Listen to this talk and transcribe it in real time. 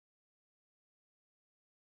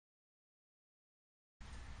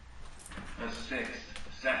sixth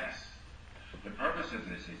sense. The purpose of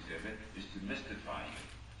this exhibit is to mystify you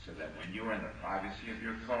so that when you are in the privacy of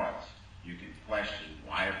your thoughts, you can question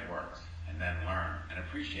why it works and then learn and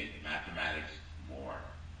appreciate mathematics more.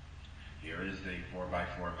 Here is the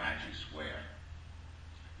 4x4 magic square.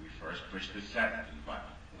 We first push the 7th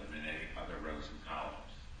button, eliminating other rows and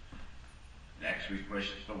columns. Next, we push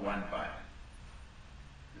the 1 button.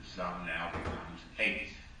 The sum now becomes 8.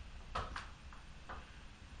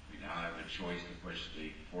 We now have a choice to push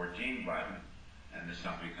the 14 button, and the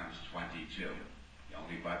sum becomes 22. The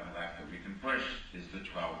only button left that we can push is the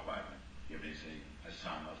 12 button, giving us a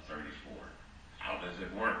sum of 34. How does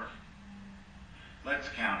it work? Let's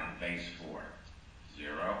count in base 4.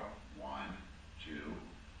 0, 1, 2,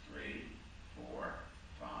 3, 4,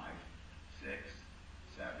 5, 6,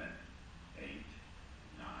 7, 8,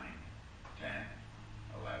 9, 10,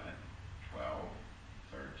 11, 12,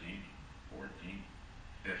 13, 14,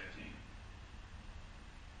 15.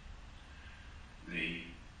 The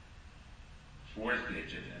fourth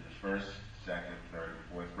digit in the first, second, third, and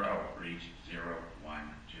fourth row are each 0,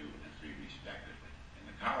 1, 2, and 3 respectively. In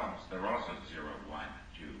the columns, they're also 0, 1,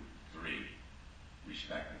 2, 3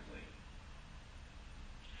 respectively.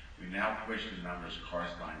 We now push the numbers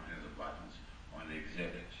corresponding to the buttons on the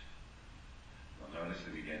exhibit. You'll notice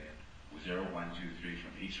that we get 0, 1, 2, 3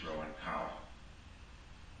 from each row and column.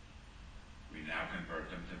 We now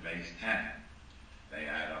convert them to base 10. They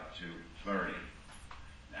add up to 30.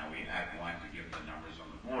 Now we add 1 to give the numbers on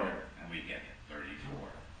the board, and we get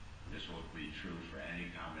 34. This will be true for any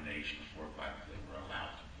combination of 4 buttons that we're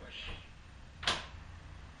allowed to push.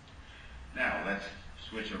 Now let's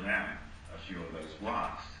switch around a few of those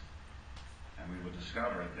blocks, and we will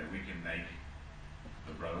discover that we can make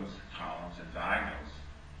the rows, columns, and diagonals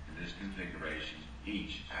in this configuration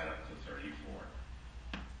each add up to 34.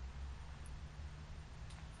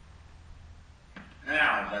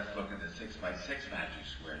 Now let's look at the 6x6 magic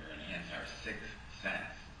square to enhance our sixth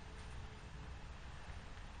sense.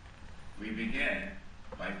 We begin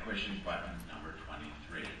by pushing button number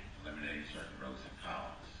 23, eliminating certain rows and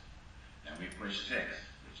columns. Then we push 6,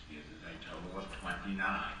 which gives us a total of 29.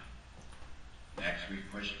 Next we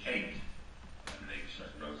push 8, eliminating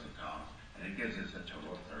certain rows and columns, and it gives us a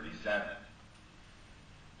total of 37.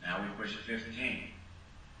 Now we push 15.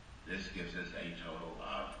 This gives us a total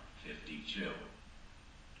of 52.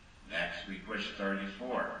 Next, we push 34,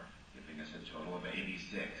 giving us a total of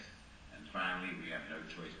 86. And finally, we have no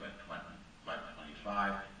choice but 25,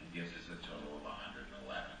 and gives us a total of 111.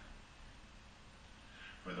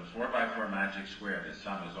 For the 4x4 magic square, the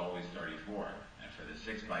sum is always 34. And for the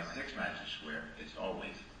 6x6 magic square, it's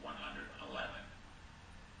always 111.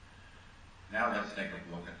 Now let's take a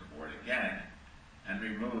look at the board again and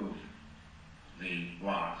remove the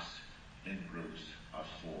blocks in groups of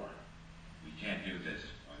 4. We can't do this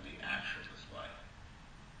on the actual display.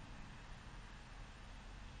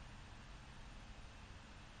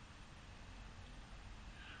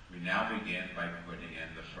 We now begin by putting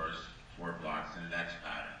in the first 4 blocks in the next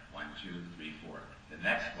pattern. 1, 2, 3, 4. The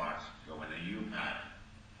next blocks go in a U pattern.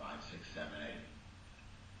 5, 6, 7, 8.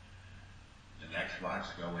 The next blocks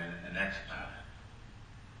go in an X pattern.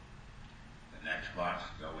 The next blocks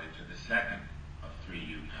go into the second of 3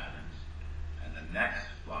 U patterns. And the next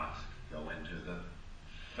blocks go into the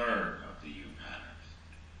third of the U patterns.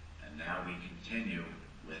 And now we continue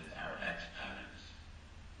with our X patterns.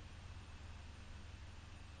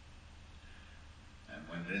 And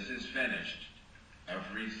when this is finished,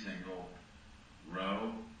 every single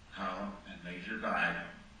row, column, and major diagonal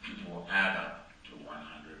will add up to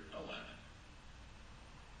 111.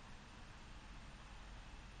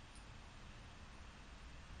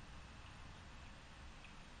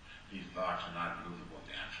 These blocks are not movable in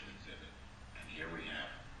the actual exhibit, and here we have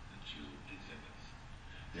the 2 exhibits.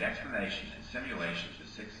 The explanation and simulation of the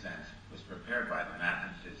sixth sense was prepared by the Math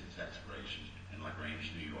and Physics Exploration in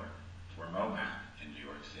LaGrange, New York, for MoMath in New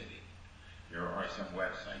York City. Here are some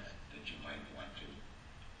websites that you might